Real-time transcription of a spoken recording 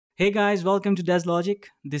Hey guys, welcome to DezLogic.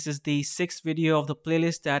 This is the sixth video of the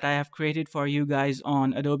playlist that I have created for you guys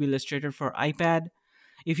on Adobe Illustrator for iPad.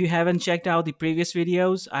 If you haven't checked out the previous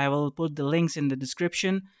videos, I will put the links in the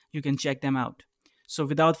description. You can check them out. So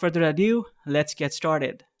without further ado, let's get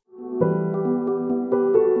started.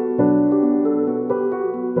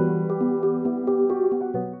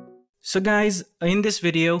 So guys, in this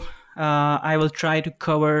video, I will try to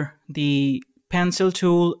cover the pencil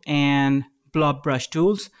tool and blob brush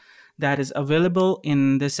tools that is available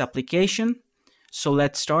in this application. So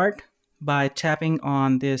let's start by tapping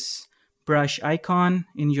on this brush icon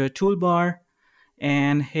in your toolbar,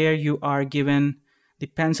 and here you are given the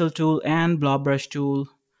pencil tool and blob brush tool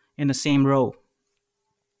in the same row.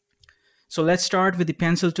 So let's start with the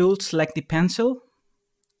pencil tool. Select the pencil,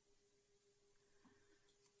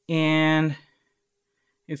 and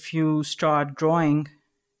if you start drawing,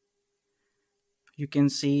 you can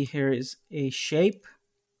see here is a shape,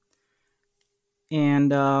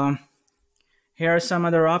 and here are some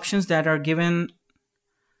other options that are given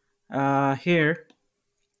here.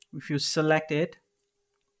 If you select it,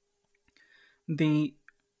 the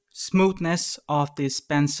smoothness of this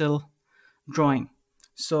pencil drawing.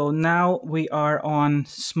 So now we are on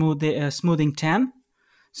smoothing 10.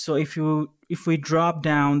 So if we drop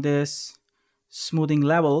down this smoothing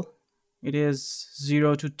level, it is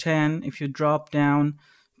 0 to 10. If you drop down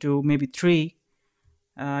to maybe 3,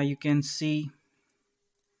 you can see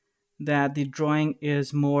that the drawing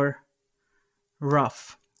is more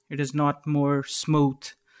rough. It is not more smooth.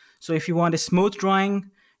 So if you want a smooth drawing,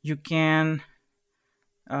 you can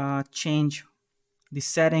change the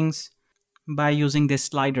settings by using this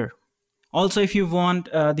slider. Also, if you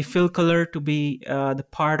want the fill color to be the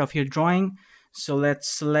part of your drawing, so let's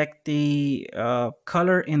select the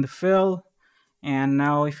color in the fill, and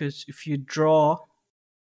now if you draw,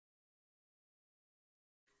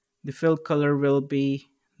 the fill color will be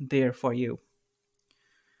there for you.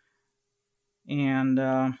 And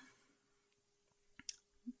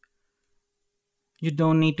you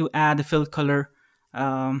don't need to add the fill color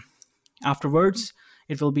afterwards.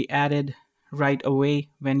 It will be added right away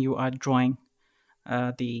when you are drawing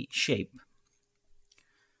the shape.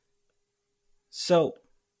 So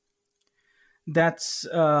that's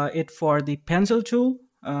it for the pencil tool.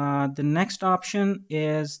 The next option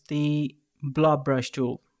is the blob brush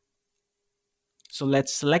tool. So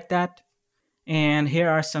let's select that, and here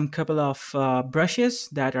are some couple of brushes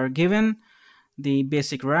that are given. The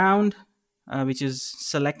basic round, which is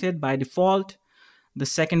selected by default. The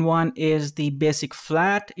second one is the basic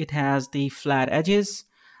flat. It has the flat edges.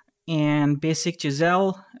 And basic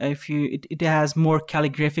chisel, it has more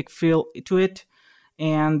calligraphic feel to it.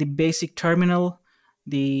 And the basic terminal,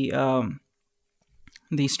 the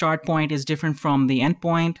start point is different from the end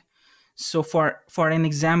point. So for an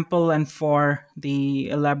example and for the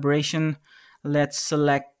elaboration, let's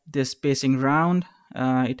select this basic round.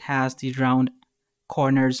 It has the round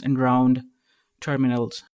corners and round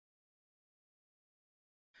terminals.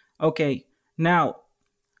 Okay, now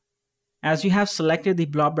as you have selected the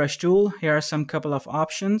blob brush tool, here are some couple of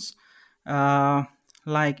options.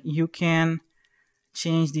 Like you can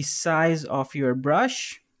change the size of your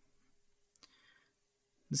brush.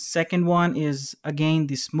 The second one is again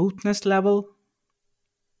the smoothness level.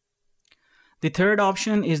 The third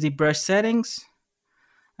option is the brush settings.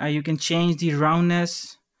 You can change the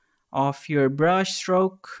roundness of your brush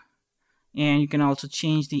stroke, and you can also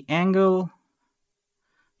change the angle.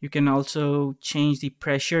 You can also change the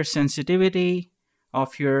pressure sensitivity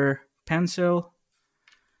of your pencil.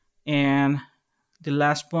 And the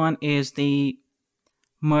last one is the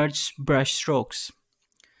merge brush strokes.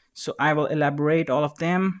 So I will elaborate all of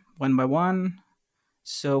them one by one.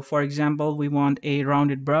 So for example, we want a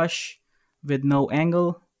rounded brush with no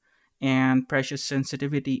angle and pressure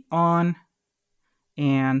sensitivity on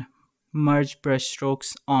and merge brush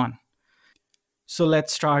strokes on. So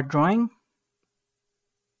let's start drawing.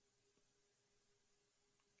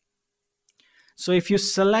 So if you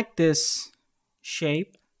select this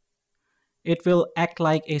shape, it will act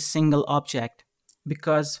like a single object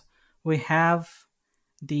because we have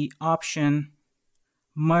the option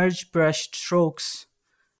merge brush strokes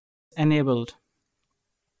enabled.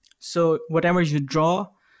 So whatever you draw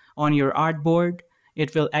on your artboard,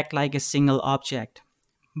 it will act like a single object.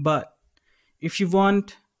 But if you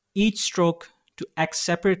want each stroke to act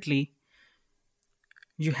separately,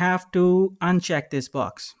 you have to uncheck this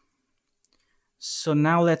box. So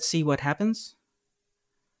now let's see what happens.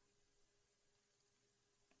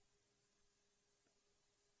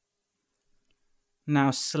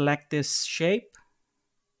 Now select this shape.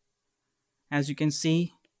 As you can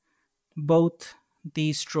see, both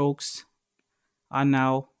these strokes are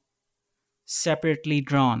now separately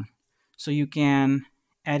drawn, so you can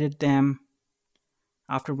edit them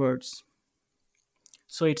afterwards.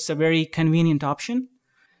 So it's a very convenient option.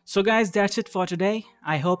 So guys, that's it for today.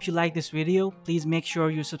 I hope you like this video. Please make sure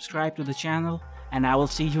you subscribe to the channel, and I will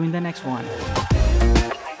see you in the next one.